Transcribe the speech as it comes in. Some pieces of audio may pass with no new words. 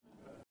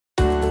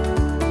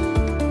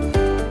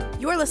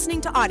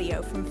listening to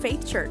audio from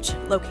Faith Church,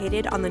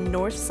 located on the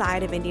north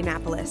side of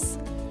Indianapolis.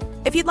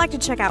 If you'd like to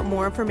check out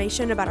more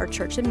information about our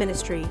church and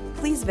ministry,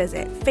 please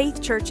visit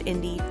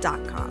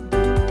faithchurchindy.com.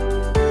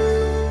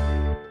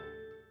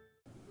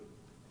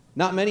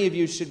 Not many of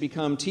you should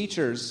become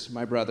teachers,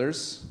 my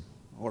brothers,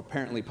 or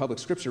apparently public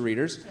scripture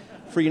readers,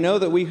 for you know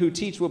that we who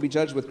teach will be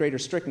judged with greater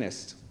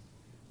strictness,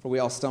 for we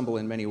all stumble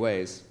in many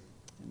ways.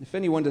 And if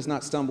anyone does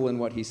not stumble in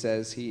what he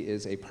says, he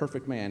is a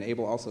perfect man,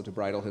 able also to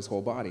bridle his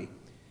whole body.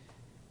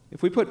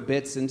 If we put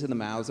bits into the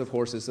mouths of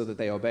horses so that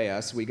they obey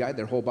us, we guide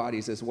their whole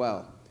bodies as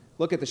well.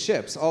 Look at the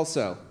ships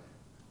also.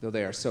 Though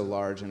they are so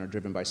large and are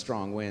driven by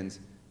strong winds,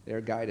 they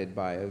are guided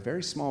by a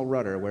very small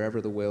rudder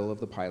wherever the will of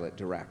the pilot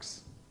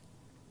directs.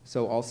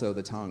 So also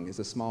the tongue is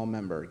a small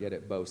member, yet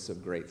it boasts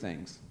of great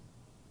things.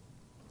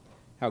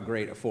 How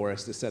great a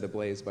forest is set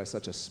ablaze by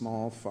such a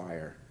small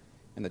fire,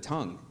 and the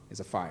tongue is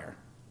a fire,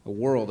 a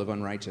world of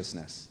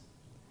unrighteousness.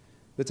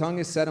 The tongue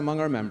is set among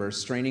our members,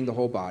 straining the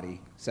whole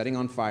body, setting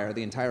on fire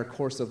the entire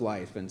course of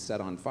life, and set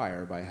on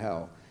fire by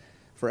hell.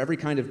 For every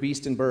kind of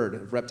beast and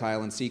bird,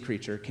 reptile and sea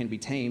creature can be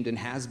tamed and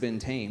has been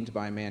tamed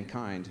by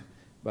mankind,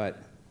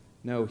 but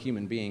no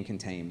human being can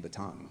tame the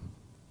tongue.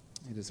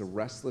 It is a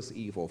restless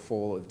evil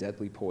full of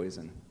deadly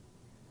poison.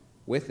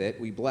 With it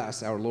we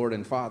bless our Lord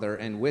and Father,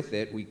 and with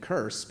it we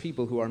curse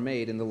people who are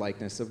made in the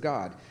likeness of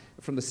God.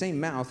 From the same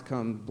mouth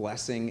come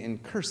blessing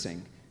and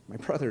cursing. My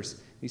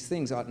brothers, these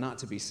things ought not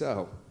to be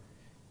so.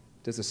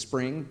 Does a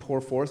spring pour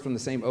forth from the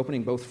same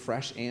opening both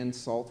fresh and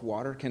salt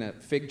water? Can a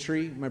fig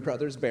tree, my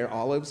brothers, bear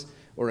olives,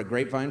 or a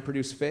grapevine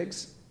produce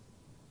figs?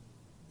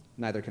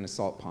 Neither can a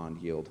salt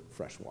pond yield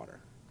fresh water.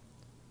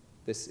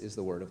 This is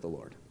the word of the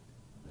Lord.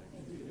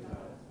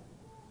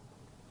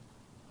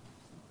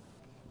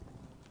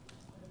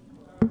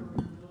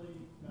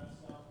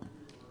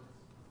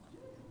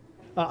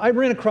 I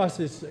ran across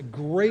this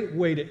great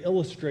way to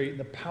illustrate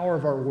the power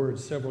of our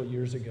words several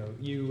years ago.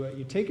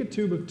 You take a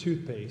tube of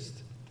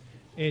toothpaste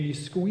and you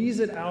squeeze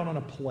it out on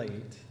a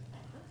plate,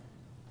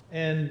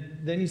 and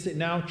then you say,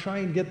 now try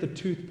and get the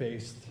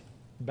toothpaste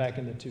back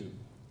in the tube.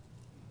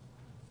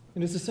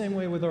 And it's the same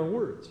way with our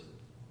words.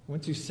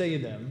 Once you say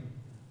them,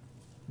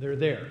 they're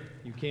there.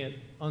 You can't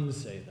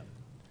unsay them.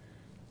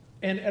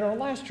 And at our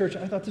last church,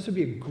 I thought this would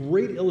be a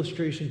great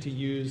illustration to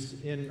use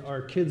in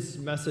our kids'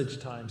 message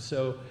time.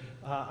 So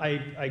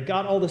I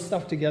got all this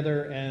stuff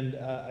together, and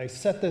I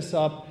set this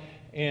up,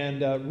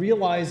 and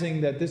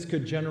realizing that this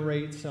could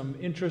generate some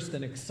interest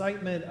and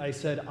excitement, I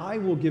said, I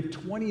will give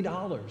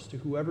 $20 to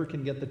whoever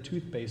can get the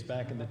toothpaste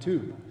back in the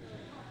tube.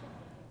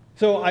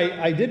 So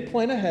I did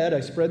plan ahead. I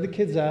spread the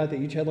kids out. They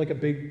each had like a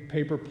big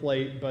paper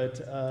plate,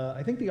 but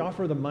I think the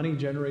offer of the money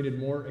generated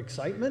more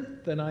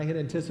excitement than I had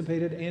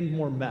anticipated and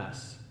more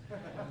mess.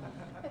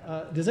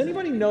 Does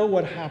anybody know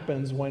what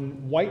happens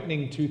when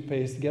whitening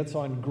toothpaste gets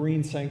on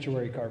green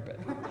sanctuary carpet?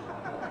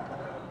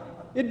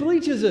 It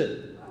bleaches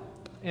it.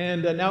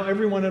 And now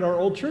everyone at our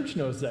old church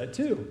knows that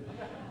too.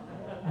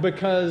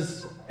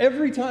 Because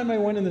every time I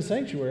went in the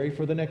sanctuary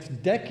for the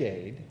next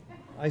decade,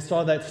 I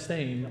saw that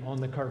stain on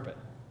the carpet.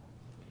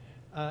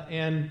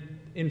 And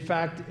in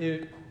fact,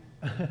 it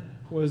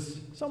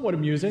was somewhat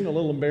amusing, a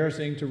little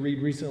embarrassing to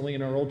read recently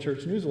in our old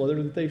church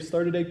newsletter that they've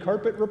started a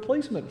carpet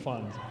replacement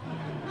fund.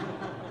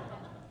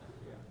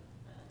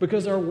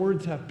 Because our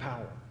words have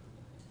power.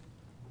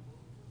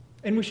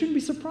 And we shouldn't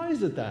be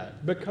surprised at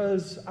that,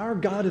 because our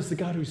God is the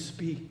God who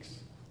speaks.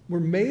 We're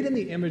made in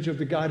the image of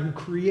the God who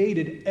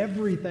created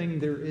everything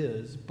there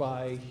is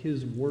by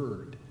his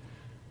word.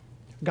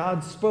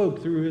 God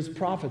spoke through his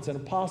prophets and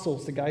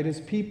apostles to guide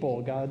his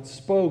people. God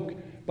spoke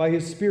by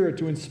his Spirit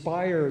to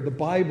inspire the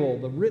Bible,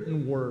 the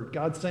written word.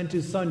 God sent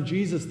his Son,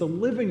 Jesus, the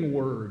living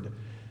word,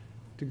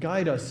 to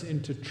guide us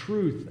into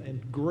truth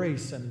and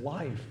grace and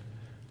life.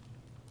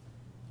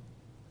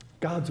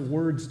 God's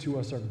words to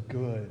us are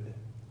good.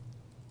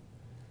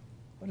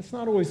 But it's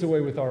not always the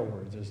way with our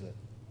words, is it?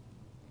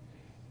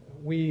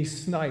 We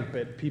snipe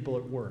at people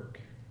at work.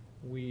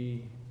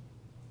 We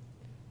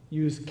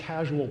use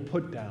casual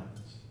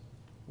put-downs.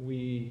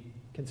 We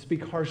can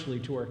speak harshly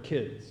to our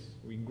kids.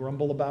 We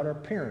grumble about our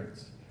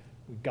parents.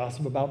 We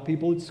gossip about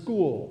people at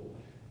school.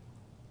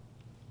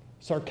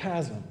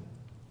 Sarcasm.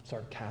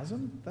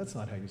 Sarcasm? That's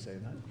not how you say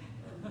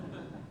that.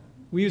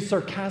 We use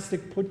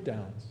sarcastic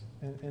put-downs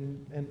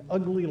and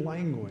ugly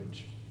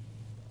language.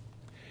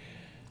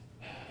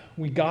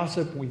 We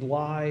gossip, we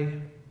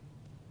lie.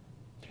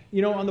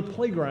 You know, on the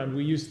playground,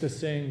 we used to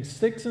sing,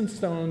 sticks and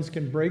stones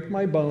can break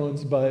my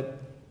bones, but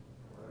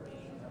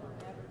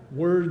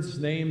words,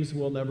 names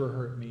will never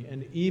hurt me.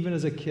 And even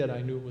as a kid,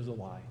 I knew it was a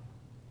lie.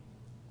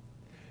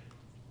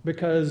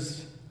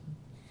 Because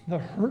the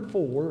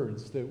hurtful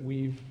words that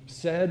we've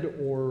said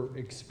or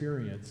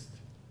experienced,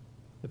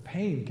 the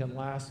pain can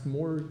last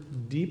more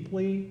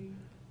deeply,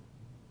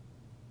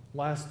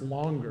 last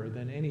longer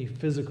than any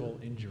physical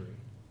injury.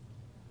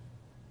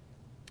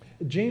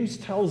 James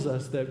tells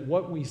us that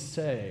what we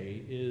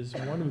say is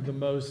one of the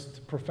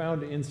most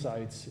profound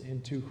insights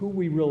into who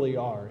we really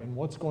are and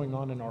what's going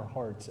on in our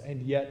hearts,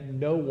 and yet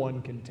no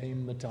one can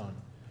tame the tongue.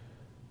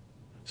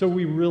 So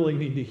we really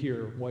need to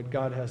hear what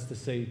God has to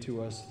say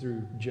to us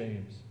through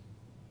James.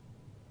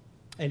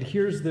 And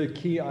here's the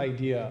key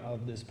idea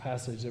of this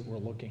passage that we're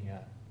looking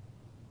at.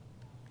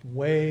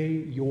 Weigh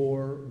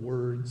your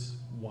words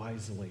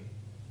wisely.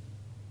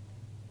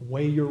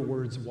 Weigh your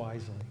words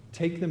wisely.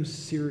 Take them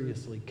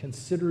seriously.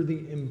 Consider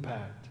the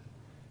impact.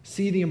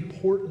 See the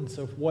importance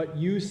of what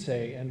you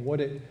say and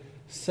what it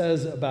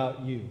says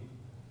about you.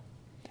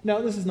 Now,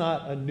 this is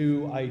not a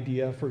new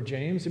idea for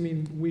James. I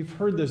mean, we've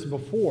heard this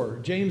before.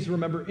 James,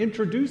 remember,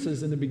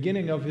 introduces in the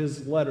beginning of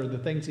his letter the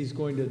things he's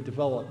going to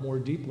develop more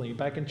deeply.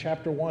 Back in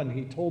chapter 1,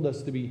 he told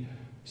us to be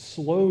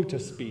slow to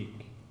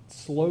speak,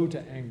 slow to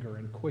anger,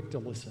 and quick to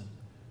listen.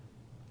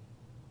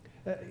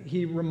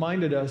 He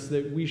reminded us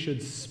that we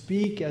should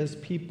speak as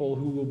people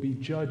who will be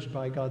judged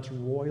by God's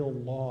royal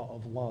law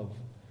of love.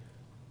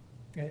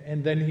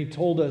 And then he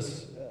told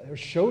us, or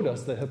showed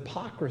us the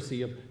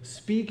hypocrisy of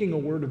speaking a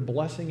word of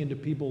blessing into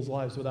people's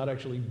lives without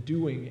actually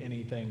doing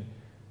anything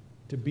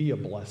to be a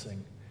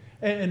blessing.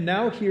 And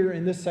now here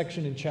in this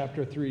section in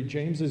chapter 3,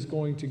 James is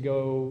going to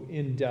go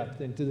in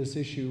depth into this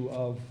issue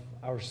of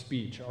our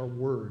speech, our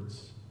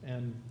words,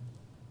 and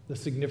the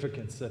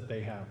significance that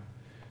they have.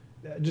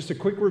 Just a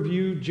quick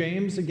review.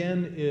 James,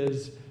 again,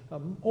 is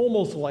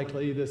almost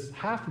likely this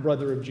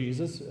half-brother of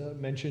Jesus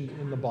mentioned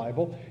in the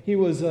Bible. He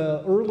was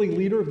an early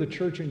leader of the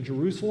church in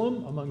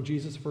Jerusalem among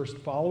Jesus' first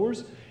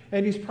followers,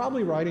 and he's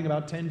probably writing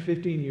about 10,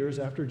 15 years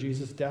after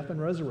Jesus' death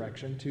and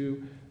resurrection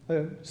to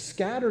a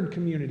scattered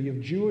community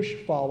of Jewish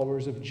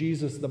followers of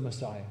Jesus the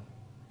Messiah.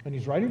 And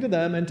he's writing to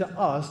them and to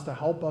us to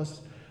help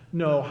us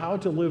know how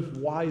to live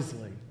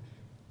wisely.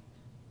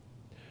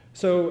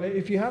 So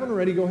if you haven't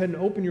already, go ahead and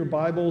open your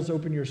Bibles,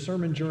 open your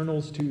sermon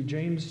journals to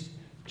James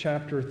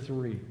chapter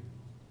 3.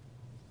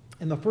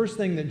 And the first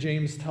thing that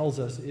James tells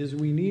us is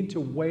we need to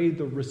weigh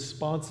the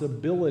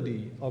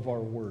responsibility of our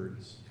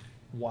words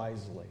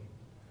wisely.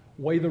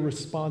 Weigh the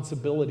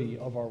responsibility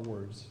of our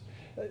words.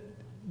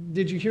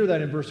 Did you hear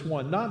that in verse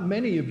 1? Not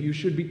many of you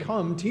should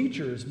become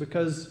teachers,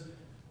 because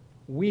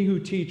we who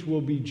teach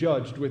will be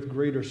judged with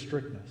greater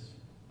strictness.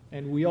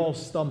 And we all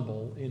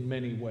stumble in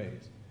many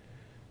ways.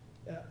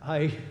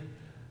 I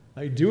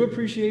do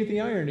appreciate the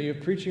irony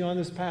of preaching on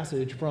this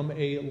passage from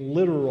a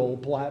literal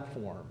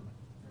platform.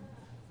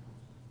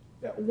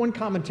 One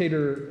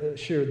commentator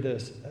shared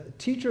this.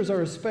 Teachers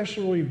are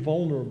especially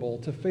vulnerable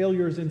to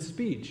failures in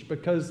speech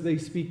because they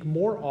speak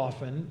more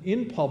often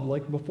in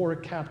public before a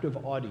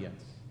captive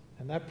audience.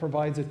 And that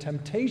provides a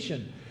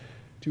temptation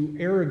to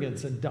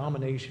arrogance and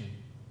domination,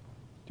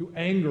 to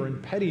anger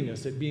and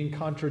pettiness at being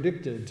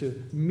contradicted,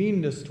 to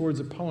meanness towards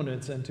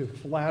opponents, and to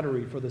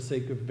flattery for the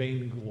sake of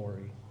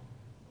vainglory.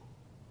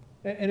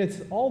 And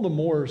it's all the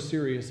more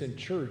serious in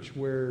church,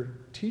 where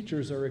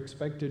teachers are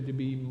expected to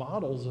be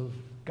models of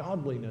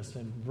godliness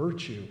and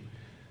virtue.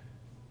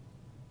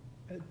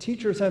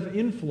 Teachers have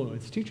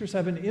influence. Teachers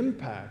have an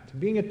impact.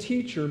 Being a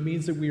teacher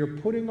means that we are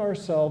putting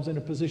ourselves in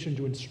a position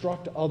to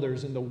instruct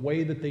others in the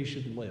way that they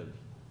should live.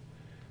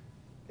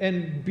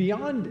 And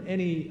beyond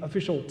any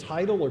official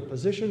title or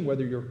position,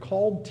 whether you're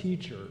called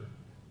teacher,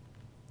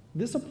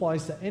 this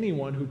applies to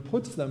anyone who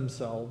puts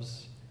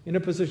themselves in a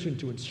position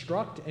to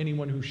instruct,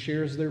 anyone who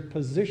shares their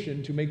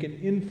position to make an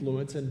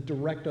influence and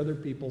direct other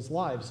people's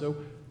lives. So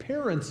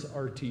parents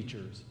are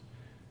teachers.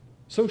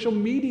 Social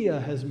media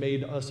has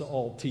made us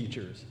all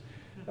teachers.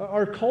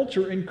 Our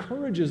culture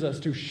encourages us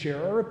to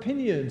share our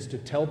opinions, to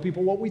tell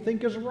people what we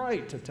think is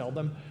right, to tell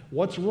them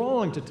what's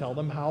wrong, to tell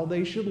them how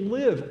they should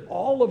live.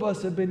 All of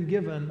us have been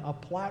given a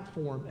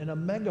platform and a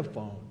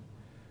megaphone.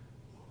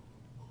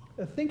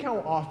 Think how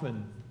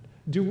often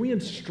do we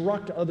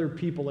instruct other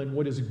people in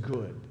what is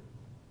good,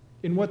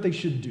 in what they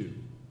should do,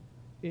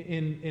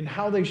 in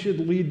how they should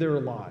lead their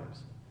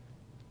lives?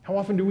 How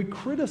often do we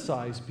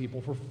criticize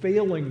people for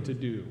failing to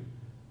do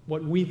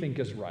what we think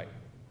is right,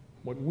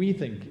 what we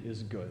think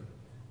is good?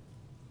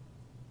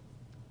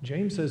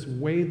 James says,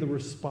 weigh the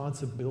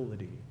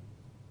responsibility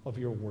of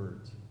your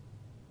words.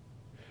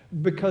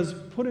 Because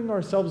putting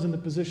ourselves in the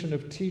position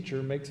of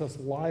teacher makes us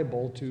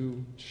liable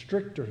to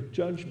stricter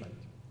judgment.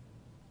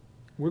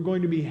 We're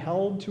going to be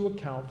held to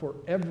account for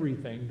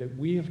everything that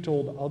we have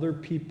told other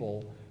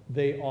people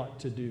they ought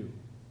to do.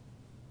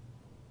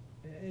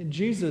 And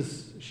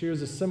Jesus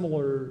shares a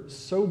similar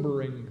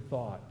sobering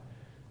thought.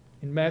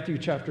 In Matthew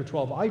chapter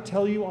 12, I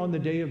tell you, on the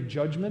day of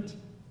judgment,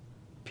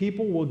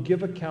 people will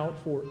give account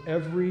for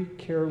every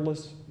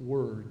careless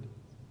word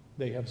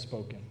they have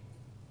spoken.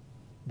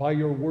 By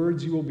your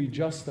words you will be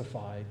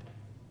justified,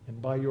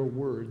 and by your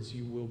words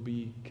you will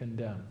be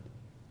condemned.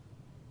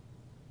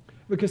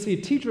 Because, see,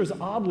 a teacher is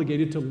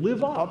obligated to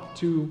live up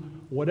to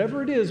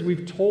whatever it is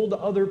we've told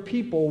other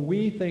people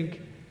we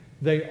think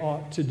they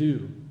ought to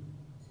do.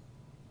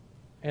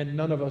 And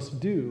none of us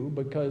do,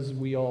 because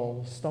we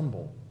all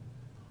stumble.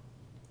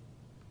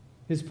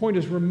 His point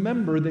is,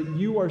 remember that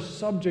you are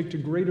subject to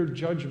greater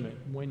judgment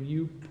when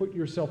you put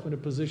yourself in a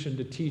position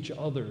to teach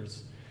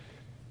others.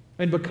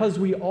 And because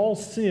we all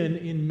sin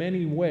in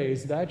many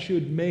ways, that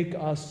should make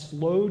us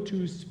slow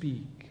to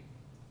speak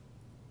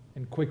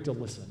and quick to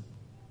listen.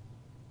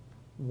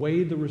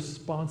 Weigh the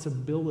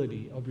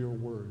responsibility of your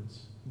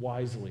words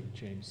wisely,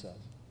 James says.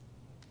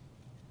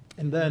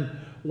 And then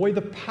weigh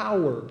the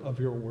power of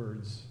your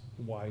words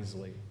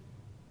wisely.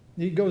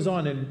 He goes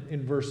on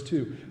in verse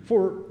 2.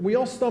 For we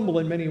all stumble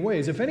in many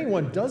ways. If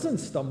anyone doesn't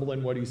stumble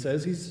in what he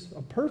says, he's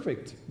a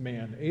perfect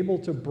man, able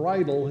to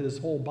bridle his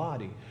whole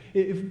body.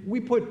 If we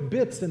put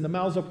bits in the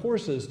mouths of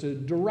horses to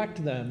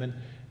direct them,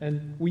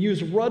 and we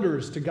use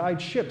rudders to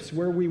guide ships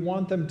where we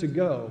want them to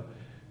go,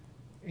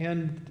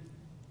 and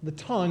the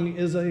tongue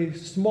is a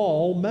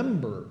small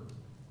member,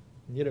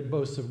 and yet it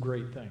boasts of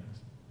great things.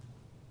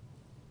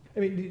 I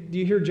mean, do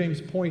you hear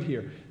James' point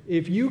here?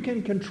 If you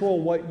can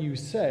control what you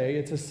say,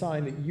 it's a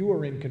sign that you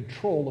are in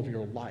control of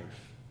your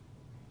life,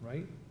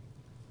 right?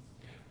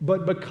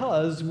 But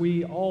because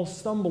we all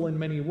stumble in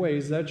many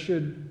ways, that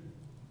should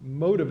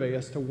motivate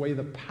us to weigh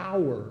the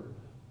power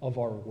of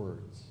our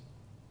words.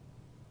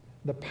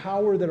 The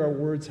power that our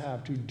words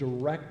have to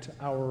direct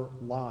our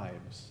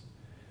lives.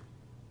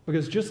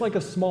 Because just like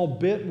a small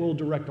bit will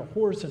direct a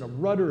horse and a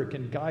rudder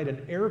can guide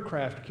an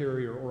aircraft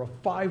carrier or a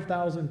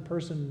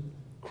 5,000-person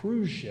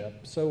cruise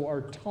ship, so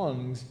our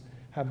tongues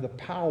have the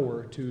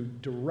power to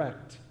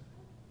direct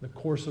the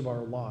course of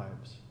our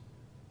lives.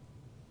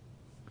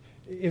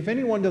 If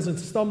anyone doesn't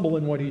stumble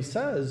in what he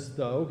says,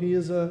 though, he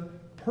is a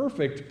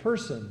perfect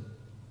person,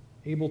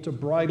 able to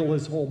bridle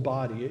his whole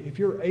body. If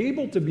you're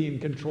able to be in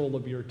control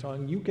of your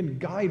tongue, you can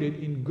guide it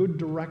in good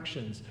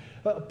directions.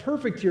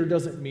 Perfect here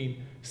doesn't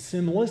mean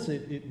sinless,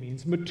 it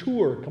means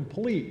mature,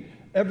 complete,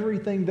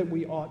 everything that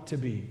we ought to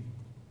be.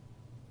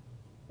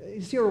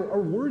 You see,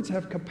 our words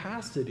have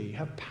capacity,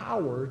 have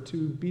power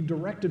to be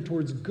directed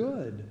towards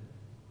good.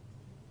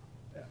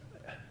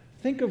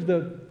 Think of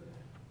the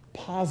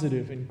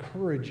positive,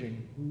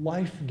 encouraging,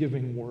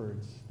 life-giving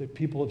words that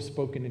people have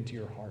spoken into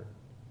your heart.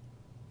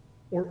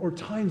 Or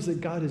times that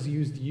God has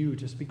used you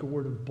to speak a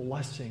word of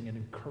blessing and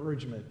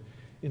encouragement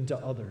into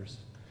others.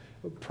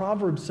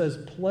 Proverbs says,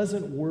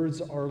 pleasant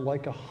words are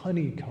like a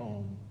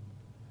honeycomb,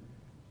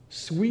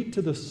 sweet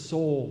to the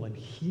soul and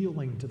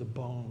healing to the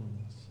bones.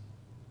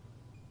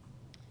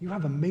 You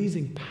have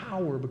amazing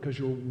power because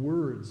your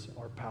words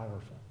are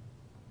powerful.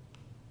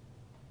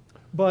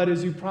 But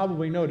as you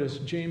probably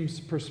noticed, James'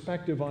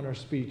 perspective on our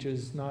speech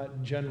is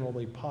not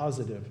generally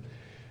positive.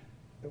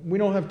 We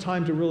don't have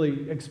time to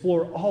really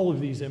explore all of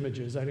these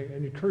images. I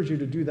encourage you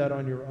to do that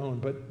on your own.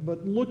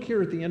 But look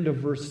here at the end of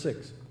verse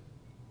 6.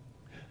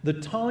 The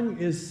tongue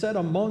is set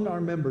among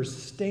our members,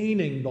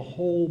 staining the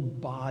whole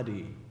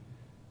body.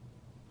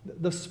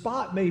 The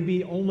spot may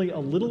be only a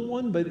little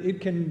one, but it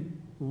can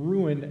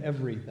ruin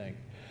everything.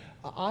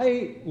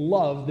 I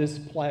love this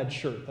plaid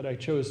shirt that I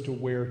chose to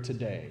wear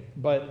today,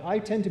 but I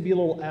tend to be a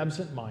little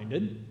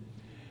absent-minded,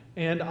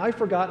 and I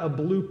forgot a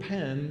blue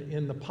pen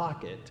in the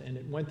pocket, and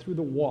it went through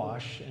the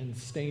wash and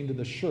stained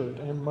the shirt,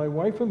 and my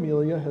wife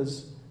Amelia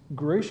has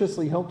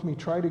graciously helped me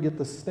try to get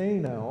the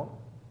stain out,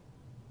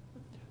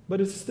 but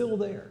it's still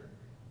there.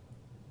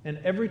 And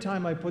every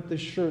time I put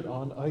this shirt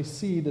on, I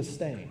see the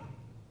stain.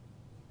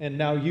 And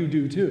now you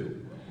do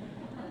too.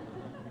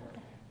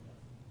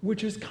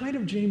 Which is kind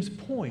of James'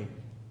 point.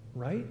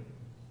 Right?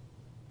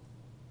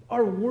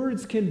 Our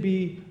words can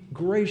be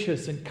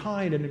gracious and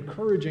kind and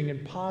encouraging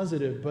and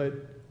positive, but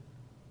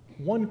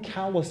one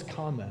callous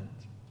comment,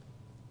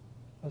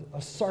 a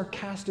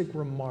sarcastic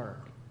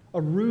remark, a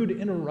rude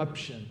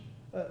interruption,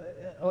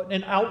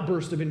 an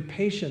outburst of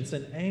impatience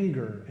and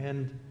anger,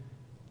 and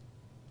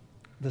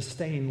the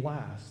stain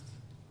lasts.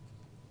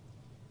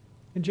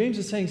 And James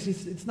is saying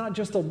it's not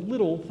just a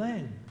little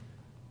thing.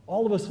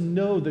 All of us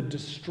know the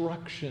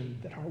destruction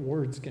that our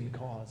words can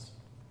cause.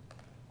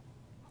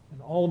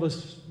 And all of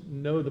us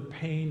know the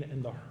pain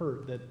and the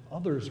hurt that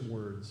others'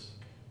 words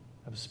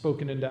have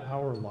spoken into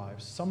our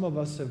lives. Some of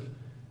us have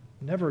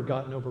never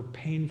gotten over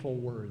painful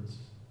words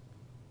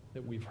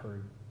that we've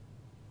heard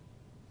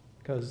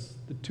because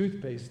the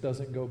toothpaste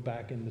doesn't go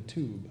back in the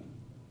tube.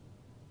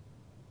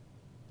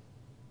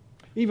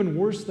 Even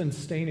worse than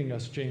staining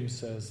us, James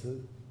says,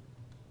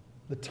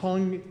 the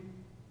tongue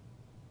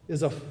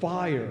is a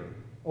fire,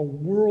 a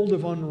world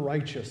of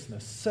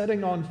unrighteousness,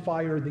 setting on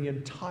fire the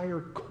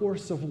entire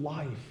course of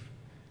life.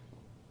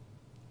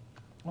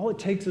 All it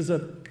takes is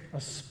a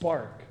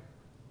spark,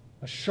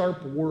 a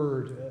sharp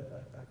word,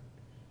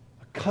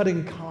 a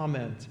cutting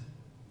comment,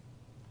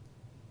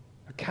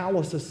 a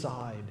callous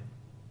aside,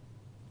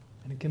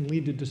 and it can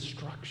lead to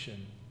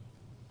destruction.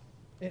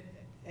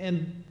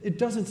 And it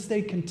doesn't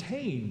stay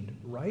contained,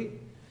 right?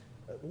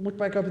 Look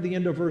back up at the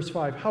end of verse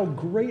 5. How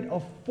great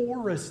a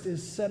forest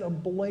is set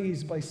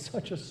ablaze by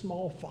such a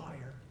small fire.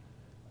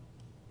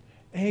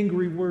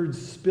 Angry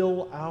words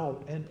spill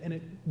out, and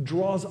it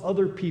draws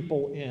other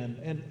people in,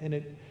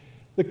 and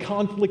the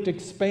conflict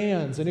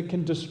expands, and it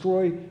can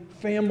destroy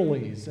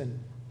families and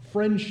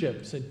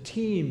friendships and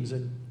teams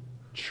and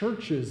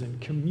churches and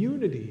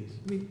communities.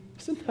 I mean,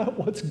 isn't that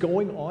what's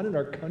going on in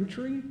our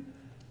country?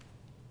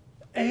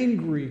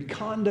 Angry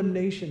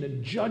condemnation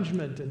and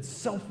judgment and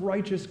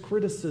self-righteous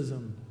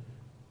criticism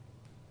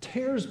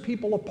tears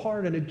people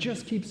apart, and it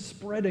just keeps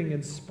spreading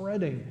and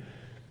spreading.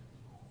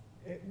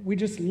 We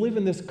just live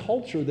in this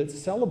culture that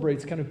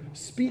celebrates kind of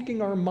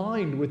speaking our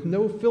mind with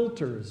no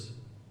filters.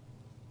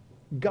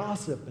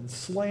 Gossip and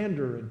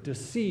slander and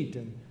deceit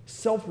and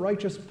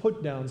self-righteous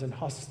put-downs and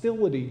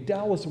hostility.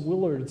 Dallas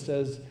Willard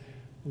says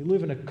we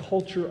live in a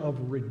culture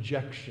of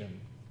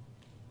rejection.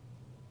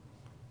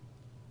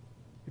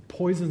 It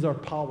poisons our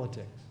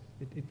politics.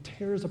 It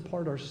tears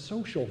apart our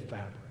social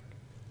fabric.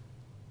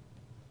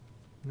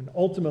 And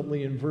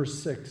ultimately, in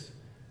verse 6,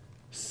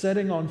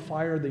 setting on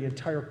fire the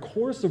entire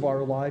course of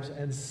our lives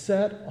and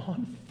set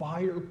on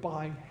fire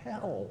by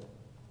hell.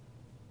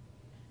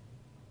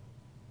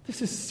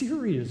 This is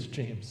serious,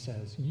 James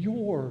says.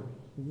 Your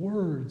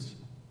words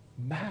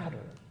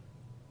matter.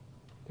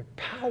 They're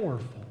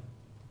powerful.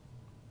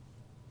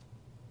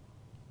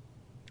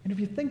 And if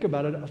you think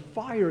about it, a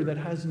fire that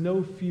has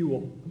no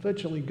fuel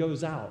eventually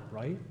goes out,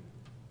 right?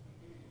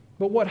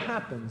 But what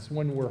happens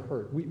when we're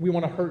hurt? We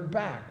want to hurt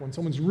back. When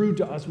someone's rude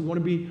to us, we want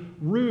to be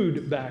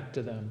rude back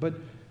to them. But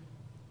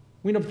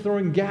we end up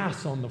throwing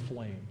gas on the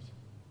flames.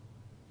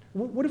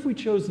 What if we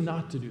chose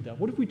not to do that?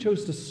 What if we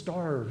chose to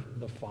starve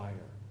the fire?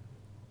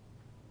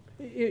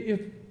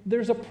 If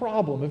there's a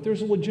problem, if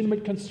there's a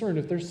legitimate concern,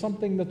 if there's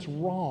something that's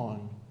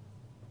wrong,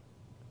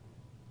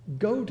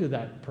 go to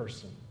that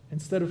person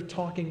instead of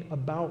talking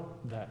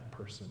about that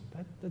person.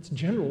 That's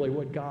generally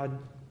what God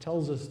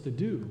tells us to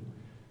do.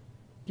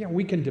 Yeah,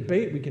 we can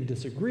debate, we can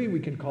disagree, we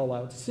can call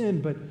out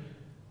sin, but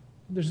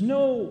there's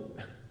no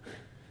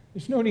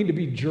need to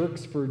be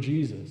jerks for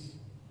Jesus,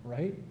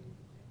 right?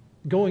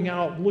 Going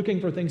out looking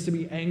for things to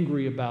be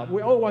angry about.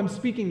 Oh, I'm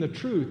speaking the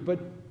truth, but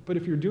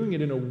if you're doing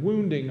it in a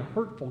wounding,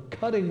 hurtful,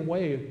 cutting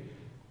way,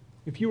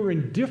 if you are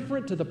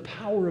indifferent to the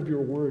power of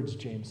your words,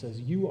 James says,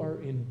 you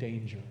are in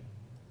danger.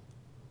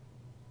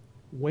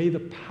 Weigh the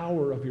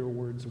power of your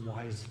words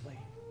wisely.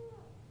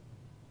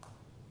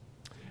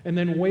 And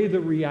then weigh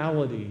the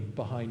reality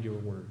behind your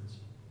words.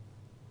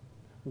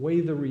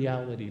 Weigh the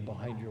reality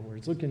behind your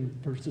words. Look in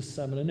verses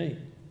 7 and 8.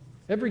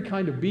 Every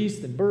kind of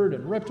beast and bird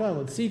and reptile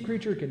and sea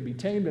creature can be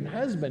tamed and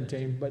has been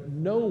tamed, but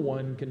no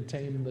one can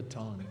tame the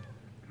tongue.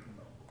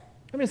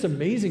 I mean, it's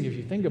amazing if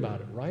you think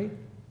about it, right?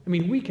 I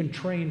mean, we can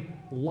train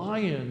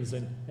lions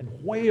and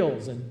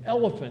whales and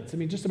elephants. I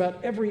mean, just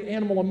about every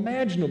animal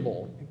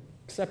imaginable,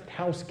 except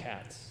house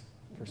cats,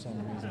 for some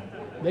reason.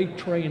 They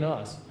train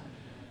us.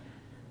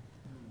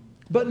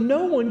 But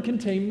no one can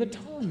tame the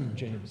tongue,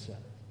 James says.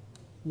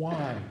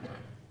 Why?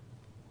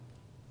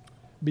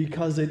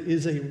 Because it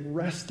is a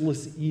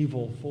restless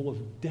evil full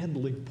of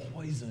deadly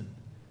poison.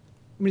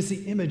 I mean, it's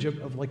the image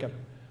of like a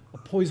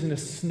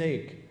poisonous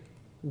snake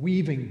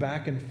weaving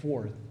back and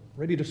forth,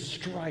 ready to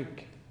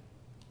strike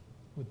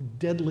with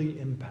deadly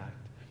impact.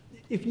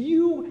 If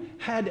you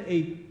had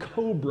a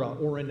cobra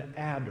or an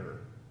adder,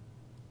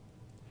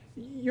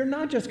 you're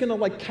not just going to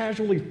like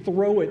casually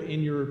throw it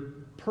in your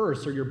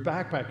purse or your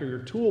backpack or your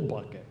tool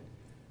bucket.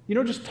 You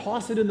don't just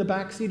toss it in the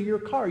back seat of your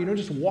car. You don't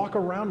just walk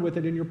around with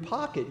it in your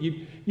pocket.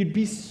 You'd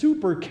be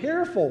super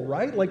careful,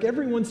 right? Like,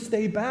 everyone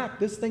stay back.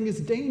 This thing is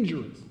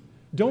dangerous.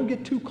 Don't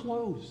get too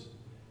close.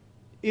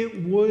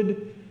 It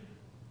would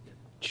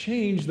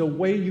change the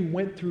way you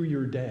went through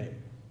your day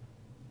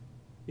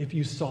if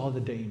you saw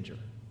the danger.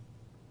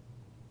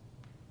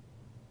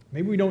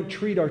 Maybe we don't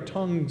treat our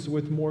tongues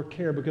with more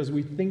care because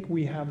we think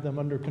we have them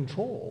under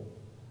control.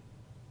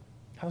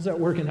 How's that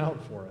working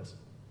out for us?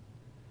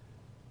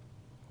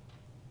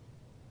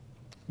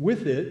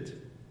 With it,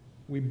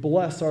 we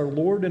bless our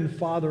Lord and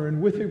Father,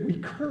 and with it we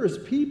curse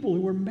people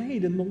who are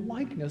made in the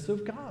likeness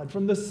of God.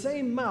 From the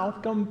same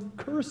mouth come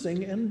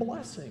cursing and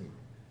blessing.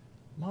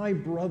 My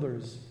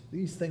brothers,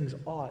 these things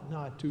ought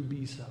not to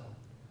be so.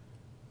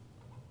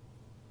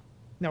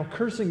 Now,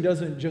 cursing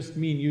doesn't just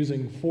mean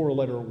using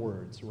four-letter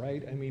words,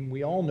 right? I mean,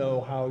 we all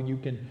know how you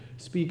can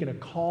speak in a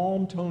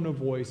calm tone of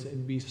voice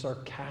and be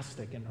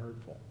sarcastic and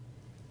hurtful.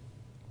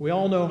 We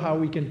all know how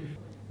we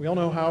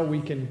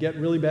can get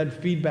really bad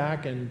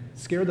feedback and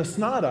scare the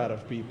snot out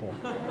of people.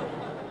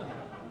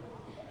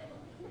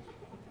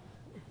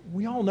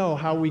 We all know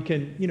how we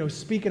can,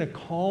 speak in a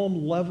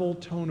calm, level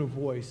tone of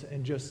voice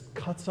and just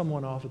cut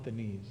someone off at the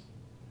knees.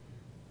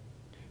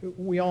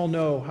 We all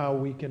know how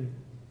we can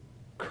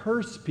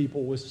curse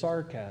people with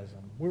sarcasm.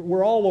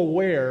 We're all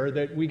aware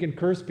that we can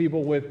curse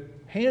people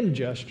with hand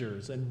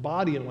gestures and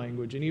body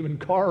language and even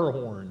car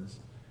horns.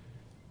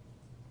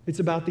 It's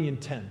about the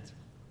intent.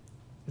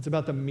 It's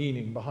about the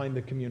meaning behind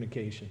the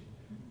communication.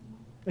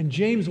 And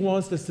James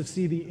wants us to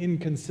see the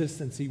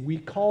inconsistency. We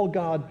call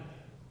God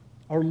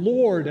our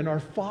Lord and our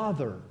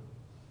Father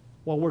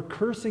while we're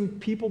cursing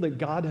people that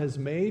God has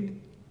made.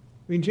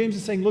 I mean, James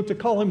is saying, look, to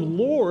call him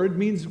Lord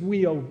means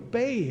we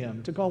obey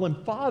him. To call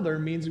him Father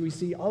means we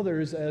see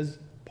others as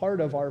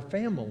part of our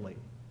family,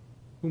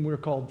 whom we're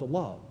called to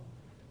love.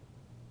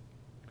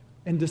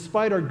 And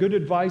despite our good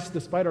advice,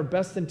 despite our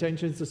best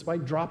intentions,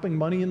 despite dropping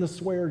money in the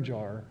swear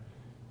jar,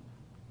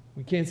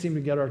 we can't seem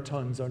to get our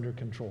tongues under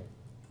control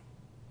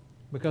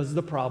because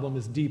the problem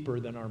is deeper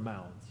than our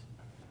mouths.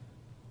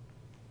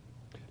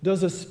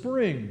 Does a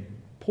spring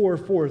pour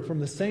forth from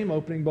the same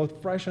opening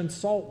both fresh and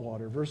salt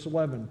water. Verse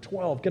 11,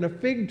 12. Can a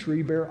fig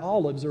tree bear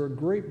olives or a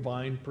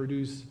grapevine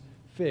produce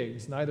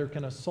figs? Neither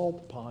can a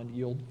salt pond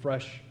yield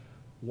fresh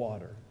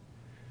water.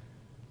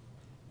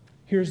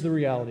 Here's the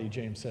reality,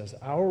 James says.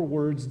 Our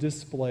words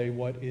display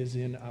what is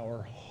in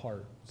our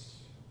hearts.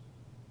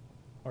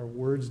 Our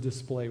words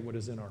display what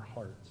is in our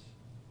hearts.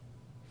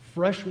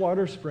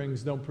 Freshwater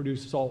springs don't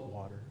produce salt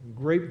water.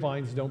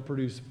 Grapevines don't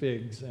produce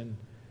figs. And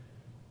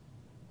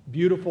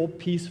beautiful,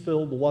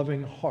 peace-filled,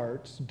 loving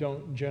hearts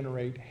don't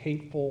generate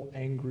hateful,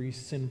 angry,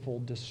 sinful,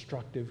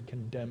 destructive,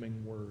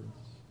 condemning words.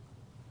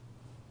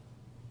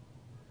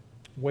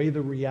 Weigh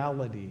the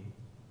reality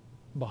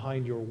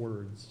behind your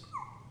words.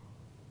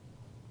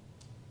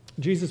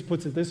 Jesus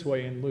puts it this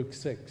way in Luke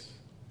 6.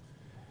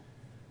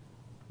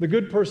 The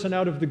good person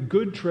out of the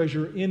good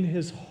treasure in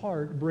his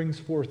heart brings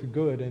forth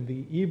good, and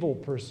the evil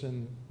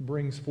person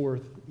brings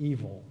forth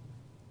evil.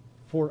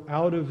 For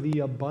out of the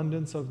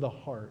abundance of the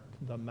heart,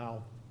 the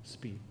mouth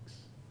speaks.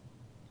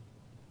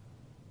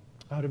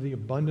 Out of the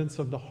abundance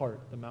of the heart,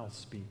 the mouth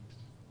speaks.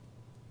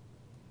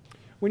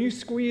 When you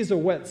squeeze a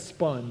wet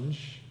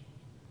sponge,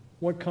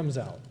 what comes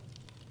out?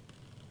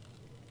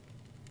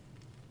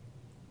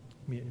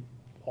 I mean,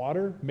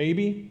 water,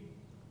 maybe.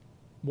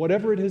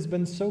 Whatever it has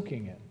been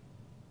soaking in.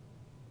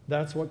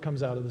 That's what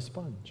comes out of the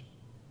sponge.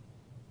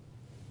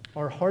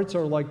 Our hearts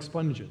are like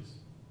sponges.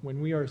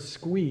 When we are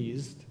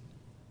squeezed,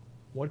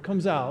 what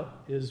comes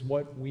out is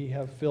what we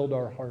have filled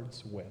our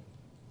hearts with.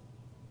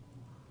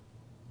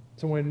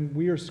 So when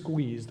we are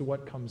squeezed,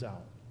 what comes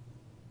out?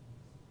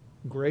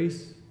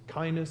 Grace,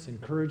 kindness,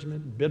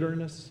 encouragement,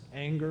 bitterness,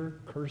 anger,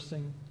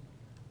 cursing,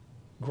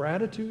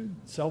 gratitude,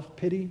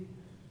 self-pity.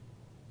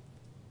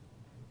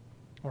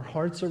 Our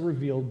hearts are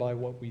revealed by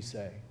what we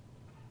say.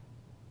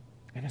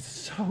 And it's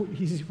so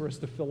easy for us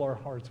to fill our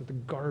hearts with the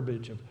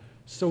garbage of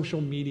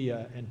social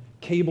media and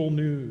cable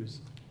news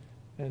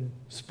and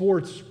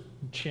sports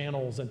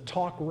channels and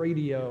talk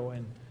radio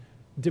and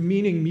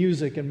demeaning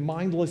music and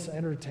mindless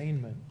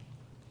entertainment.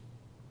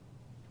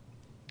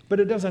 But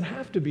it doesn't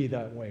have to be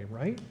that way,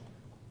 right?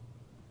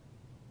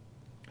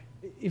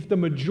 If the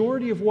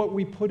majority of what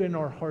we put in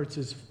our hearts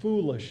is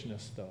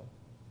foolishness, though,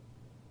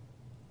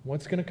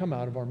 what's going to come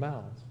out of our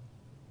mouths?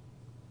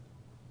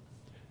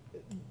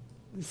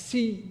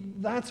 See,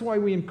 that's why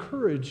we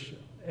encourage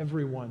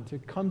everyone to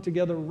come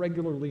together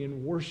regularly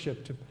in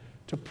worship,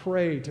 to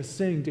pray, to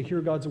sing, to hear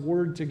God's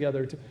word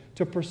together,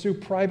 to pursue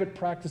private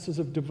practices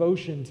of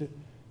devotion,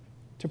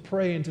 to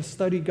pray and to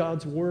study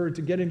God's word,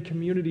 to get in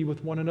community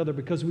with one another,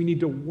 because we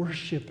need to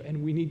worship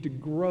and we need to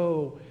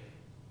grow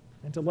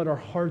and to let our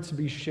hearts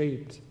be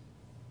shaped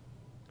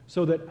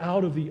so that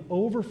out of the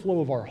overflow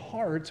of our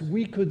hearts,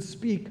 we could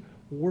speak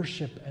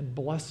worship and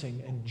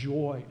blessing and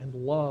joy and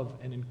love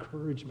and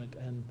encouragement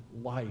and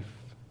life.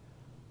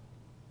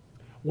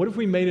 What if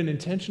we made an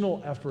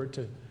intentional effort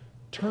to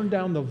turn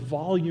down the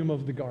volume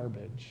of the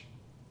garbage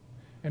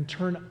and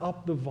turn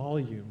up the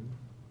volume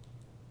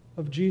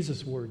of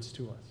Jesus' words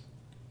to us?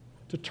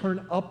 To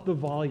turn up the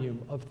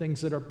volume of things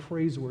that are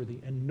praiseworthy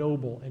and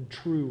noble and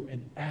true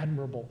and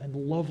admirable and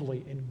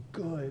lovely and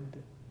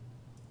good,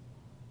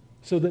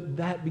 so that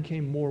that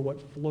became more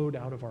what flowed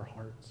out of our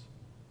hearts.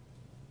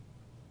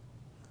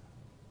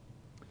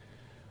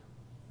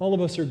 All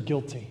of us are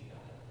guilty.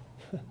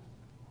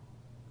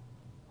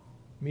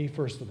 Me,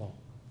 first of all.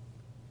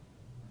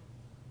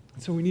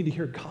 And so we need to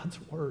hear God's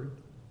word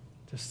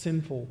to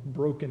sinful,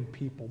 broken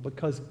people,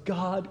 because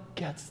God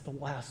gets the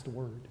last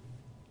word.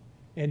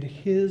 And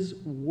his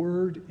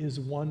word is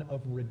one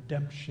of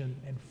redemption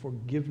and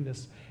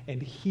forgiveness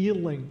and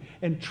healing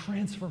and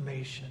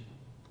transformation.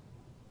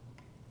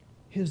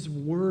 His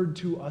word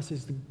to us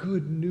is the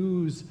good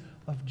news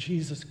of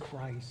Jesus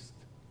Christ.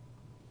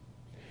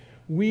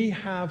 We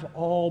have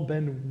all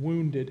been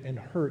wounded and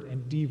hurt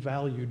and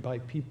devalued by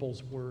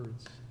people's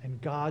words. And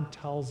God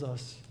tells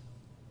us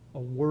a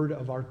word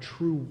of our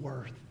true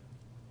worth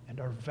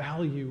and our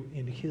value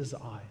in his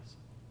eyes.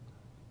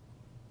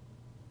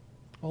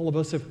 All of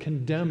us have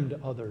condemned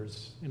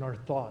others in our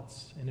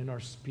thoughts and in our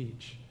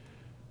speech.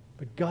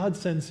 But God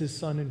sends his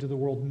Son into the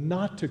world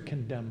not to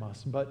condemn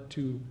us, but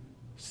to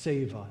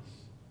save us.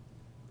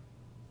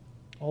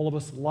 All of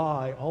us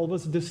lie, all of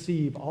us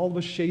deceive, all of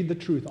us shade the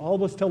truth, all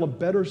of us tell a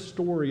better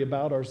story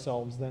about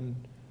ourselves than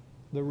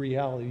the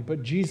reality.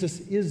 But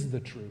Jesus is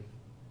the truth.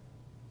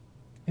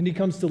 And he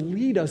comes to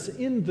lead us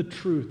in the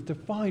truth, to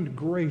find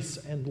grace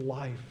and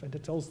life, and to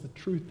tell us the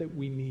truth that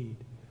we need.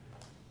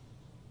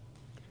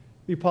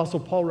 The Apostle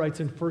Paul writes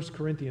in 1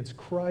 Corinthians,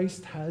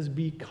 Christ has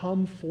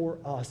become for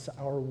us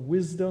our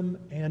wisdom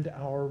and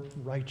our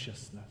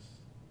righteousness.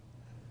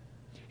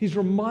 He's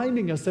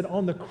reminding us that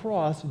on the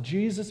cross,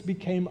 Jesus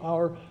became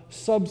our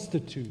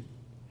substitute.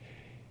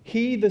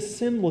 He, the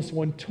sinless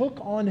one, took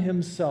on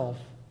himself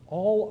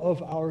all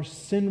of our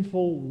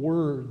sinful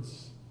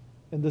words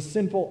and the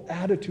sinful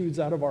attitudes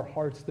out of our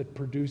hearts that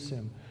produce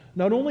him,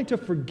 not only to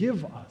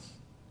forgive us,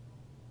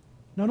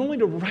 not only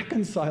to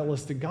reconcile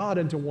us to God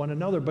and to one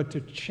another, but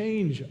to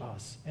change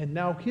us. And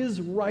now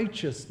his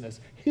righteousness,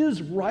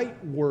 his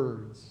right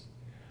words,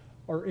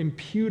 are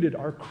imputed,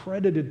 are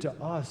credited to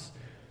us.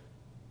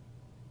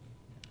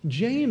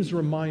 James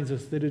reminds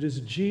us that it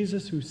is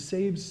Jesus who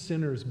saves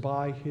sinners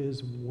by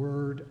his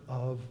word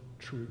of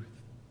truth.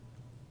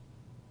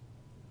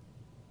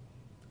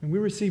 And we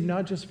receive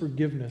not just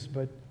forgiveness,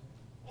 but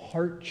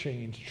heart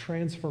change,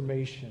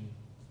 transformation,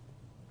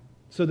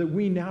 so that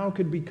we now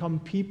could become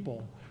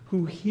people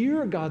who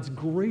hear God's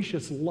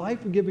gracious,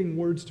 life-giving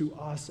words to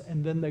us,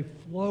 and then they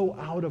flow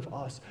out of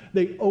us.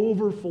 They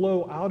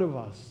overflow out of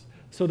us,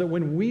 so that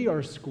when we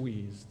are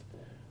squeezed,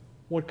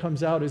 what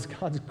comes out is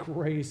God's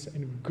grace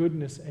and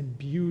goodness and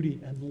beauty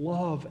and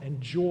love and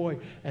joy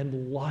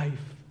and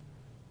life.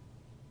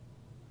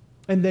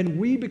 And then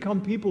we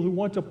become people who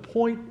want to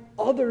point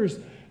others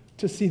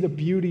to see the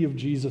beauty of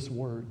Jesus'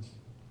 words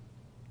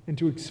and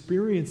to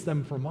experience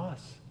them from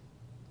us.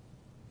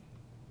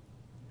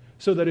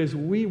 So that as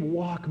we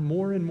walk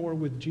more and more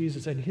with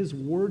Jesus and his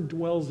word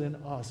dwells in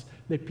us,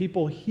 that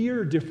people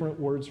hear different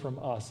words from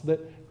us, that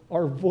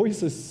our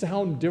voices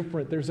sound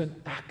different. There's an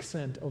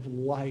accent of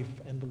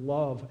life and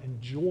love and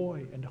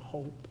joy and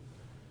hope.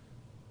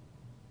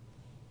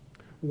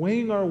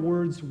 Weighing our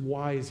words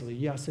wisely,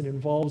 yes, it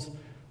involves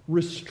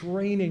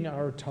restraining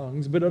our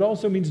tongues, but it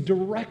also means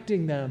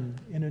directing them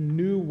in a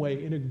new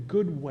way, in a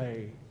good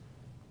way.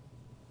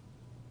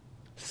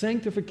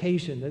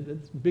 Sanctification,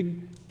 that's a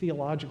big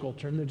theological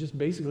term that just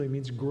basically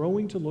means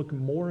growing to look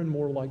more and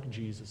more like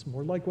Jesus,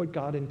 more like what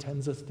God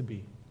intends us to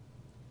be.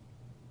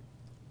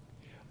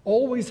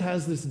 Always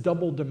has this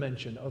double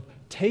dimension of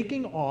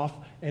taking off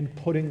and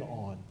putting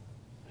on,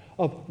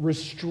 of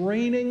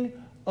restraining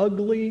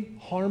ugly,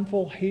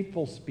 harmful,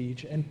 hateful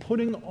speech and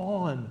putting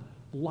on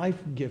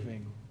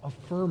life-giving,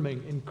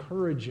 affirming,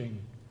 encouraging,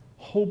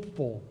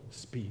 hopeful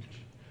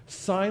speech.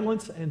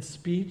 Silence and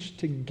speech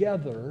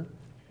together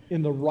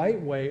in the right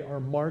way are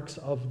marks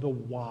of the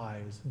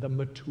wise, the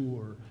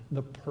mature,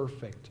 the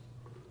perfect,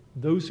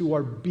 those who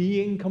are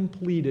being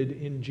completed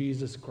in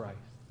Jesus Christ.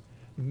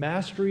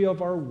 Mastery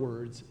of our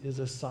words is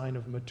a sign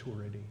of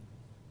maturity.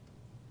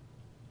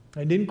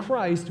 And in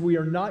Christ, we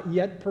are not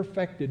yet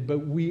perfected,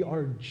 but we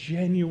are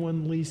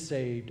genuinely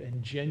saved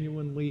and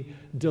genuinely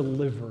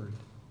delivered.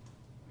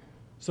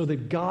 So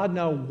that God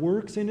now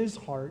works in his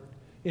heart,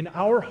 in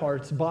our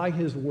hearts, by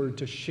his word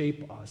to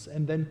shape us.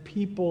 And then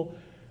people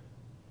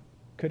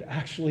could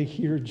actually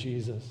hear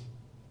Jesus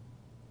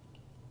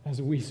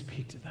as we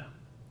speak to them.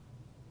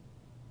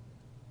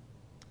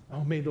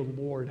 Oh, may the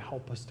Lord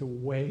help us to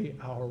weigh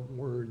our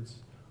words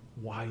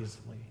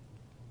wisely.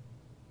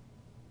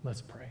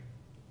 Let's pray.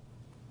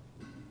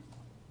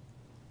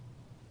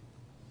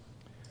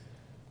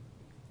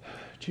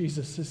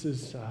 Jesus, this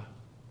is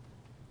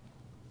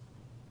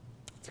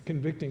it's a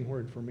convicting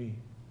word for me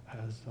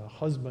as a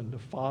husband, a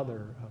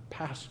father, a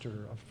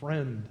pastor, a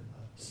friend,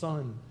 a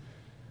son.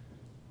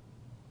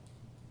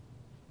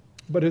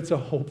 But it's a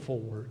hopeful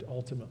word,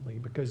 ultimately,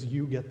 because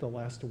you get the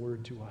last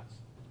word to us.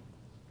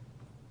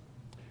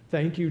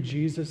 Thank you,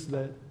 Jesus,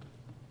 that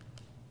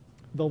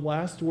the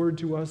last word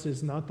to us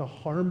is not the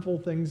harmful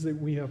things that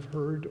we have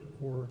heard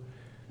or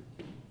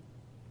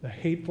the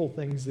hateful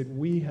things that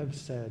we have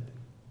said,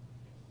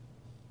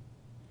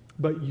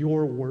 but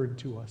your word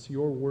to us,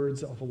 your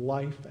words of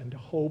life and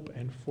hope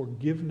and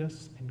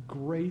forgiveness and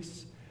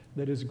grace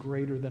that is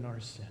greater than our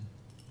sin.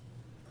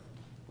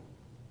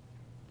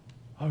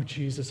 Oh,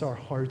 Jesus, our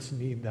hearts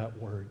need that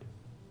word.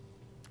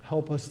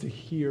 Help us to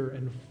hear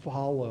and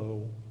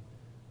follow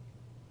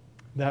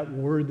that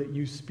word that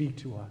you speak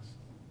to us.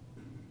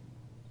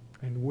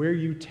 And where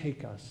you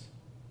take us,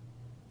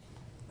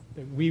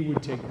 that we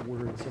would take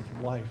words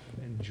of life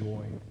and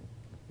joy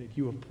that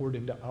you have poured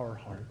into our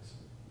hearts.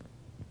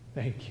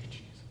 Thank you,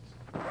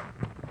 Jesus.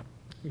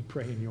 We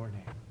pray in your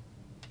name.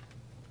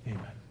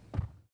 Amen.